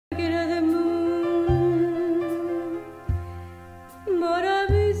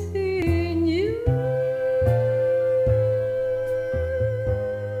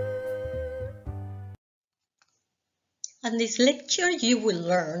In this lecture, you will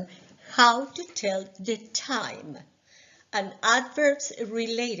learn how to tell the time and adverbs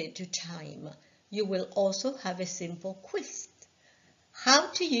related to time. You will also have a simple quiz. How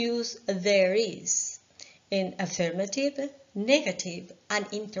to use there is in affirmative, negative, and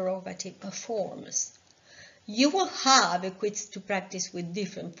interrogative forms. You will have a quiz to practice with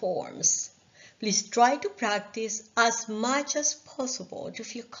different forms. Please try to practice as much as possible to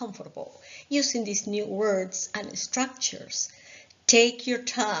feel comfortable using these new words and structures. Take your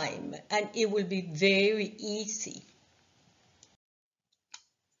time and it will be very easy.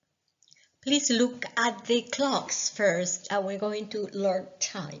 Please look at the clocks first and we're going to learn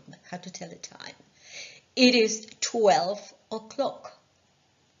time, how to tell the time. It is 12 o'clock.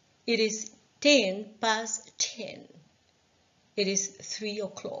 It is 10 past 10. It is 3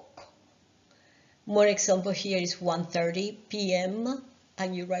 o'clock. More example here is 1:30 p.m.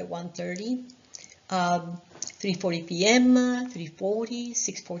 and you write 1:30, 3:40 p.m., 3:40,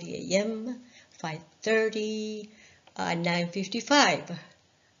 6:40 a.m., 5:30, 9:55,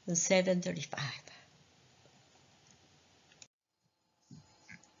 and 7:35.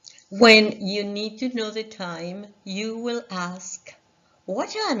 When you need to know the time, you will ask, "What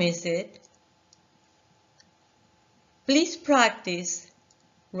time is it?" Please practice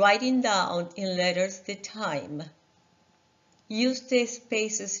writing down in letters the time. Use the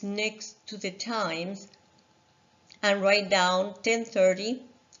spaces next to the times and write down 10:30,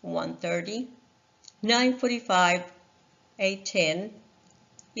 1:30, 9:45, 8:10,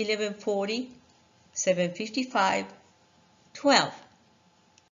 11:40, 7:55, 12.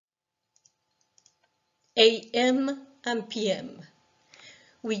 AM and PM.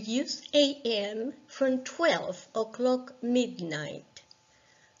 We use AM from 12 o'clock midnight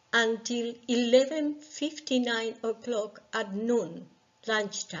until 11:59 o'clock at noon,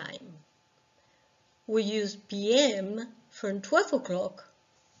 lunchtime. We use PM from 12 o'clock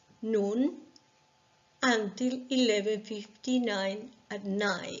noon until 11:59 at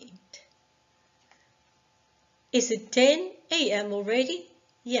night. Is it 10 a.m. already?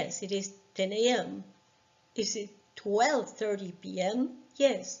 Yes, it is 10 a.m. Is it 12:30 p.m.?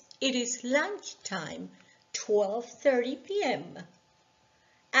 Yes, it is lunchtime, 12:30 p.m.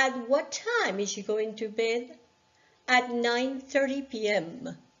 At what time is she going to bed? At 9:30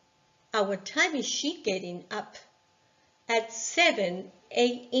 p.m. At what time is she getting up? At 7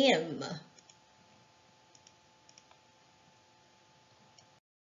 a.m.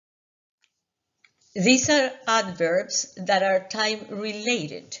 These are adverbs that are time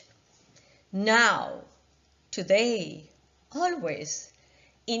related. Now, today, always,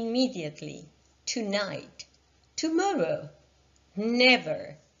 immediately, tonight, tomorrow,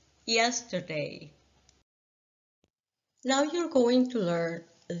 never, yesterday. Now you're going to learn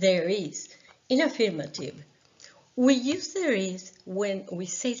there is in affirmative. We use there is when we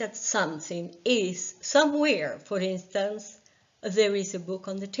say that something is somewhere. For instance, there is a book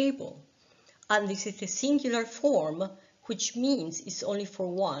on the table. And this is the singular form, which means it's only for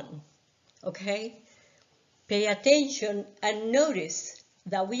one. Okay? Pay attention and notice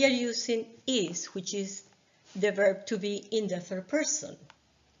that we are using is, which is the verb to be in the third person.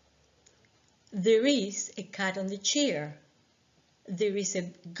 There is a cat on the chair. There is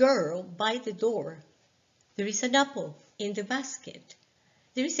a girl by the door. There is an apple in the basket.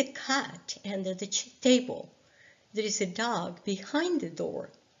 There is a cat under the table. There is a dog behind the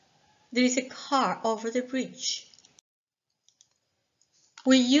door. There is a car over the bridge.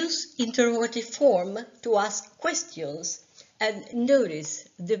 We use interrogative form to ask questions, and notice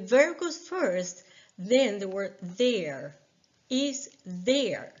the verb goes first, then the word there. Is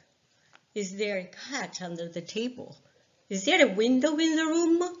there? Is there a cat under the table? Is there a window in the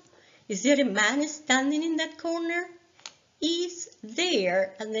room? Is there a man standing in that corner? Is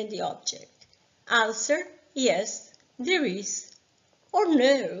there, and then the object. Answer, yes, there is. Or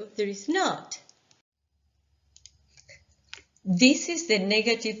no, there is not. This is the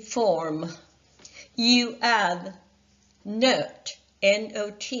negative form. You add not,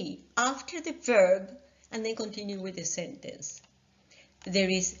 N-O-T, after the verb and then continue with the sentence. There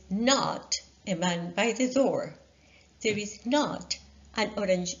is not a man by the door. There is not an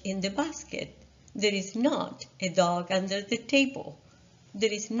orange in the basket. There is not a dog under the table.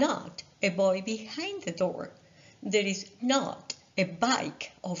 There is not a boy behind the door. There is not a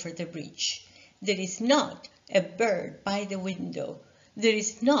bike over the bridge. There is not a bird by the window. There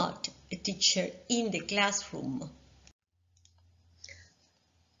is not a teacher in the classroom.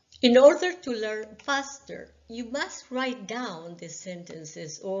 In order to learn faster, you must write down the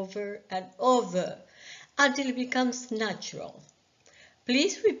sentences over and over until it becomes natural.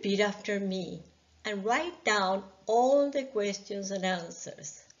 Please repeat after me. and write down all the questions and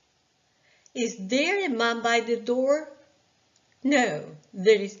answers. Is there a man by the door? No,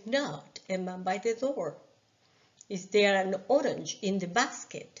 there is not a man by the door. Is there an orange in the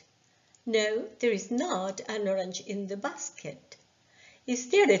basket? No, there is not an orange in the basket. Is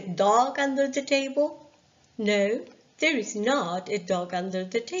there a dog under the table? No, there is not a dog under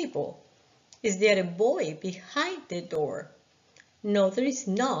the table. Is there a boy behind the door? No, there is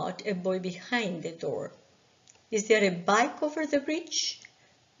not a boy behind the door. Is there a bike over the bridge?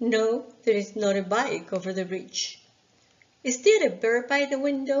 No, there is not a bike over the bridge. Is there a bird by the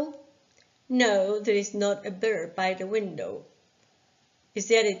window? No, there is not a bird by the window. Is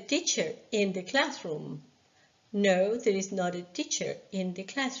there a teacher in the classroom? No, there is not a teacher in the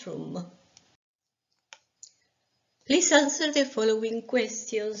classroom. Please answer the following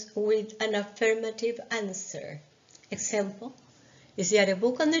questions with an affirmative answer. Example, is there a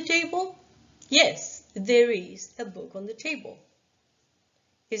book on the table? Yes, there is a book on the table.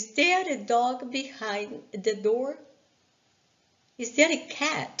 Is there a dog behind the door? Is there a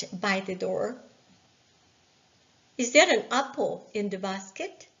cat by the door? Is there an apple in the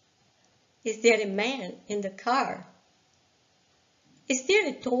basket? Is there a man in the car? Is there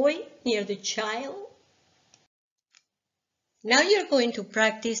a toy near the child? Now you're going to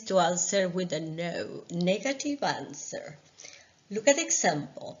practice to answer with a no, negative answer. Look at the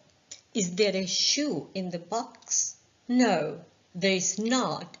example. Is there a shoe in the box? No, there is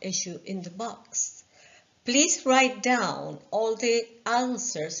not a shoe in the box. Please write down all the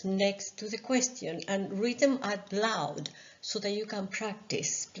answers next to the question and read them out loud so that you can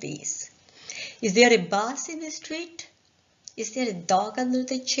practice, please. Is there a bus in the street? Is there a dog under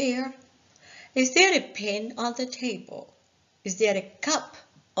the chair? Is there a pen on the table? Is there a cup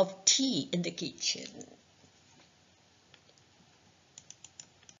of tea in the kitchen?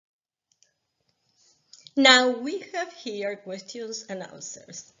 Now we have here questions and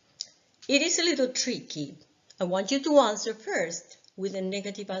answers. It is a little tricky. I want you to answer first with a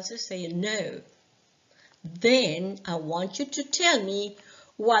negative answer saying no. Then I want you to tell me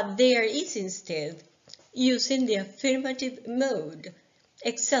what there is instead using the affirmative mode.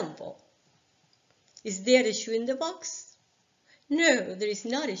 Example, is there a shoe in the box? No, there is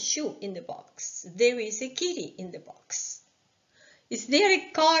not a shoe in the box. There is a kitty in the box. Is there a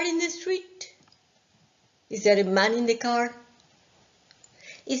car in the street? Is there a man in the car?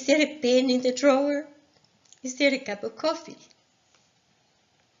 Is there a pen in the drawer? Is there a cup of coffee?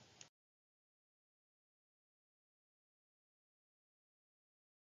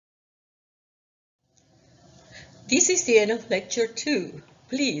 This is the end of lecture 2.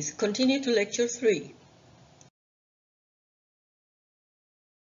 Please continue to lecture 3.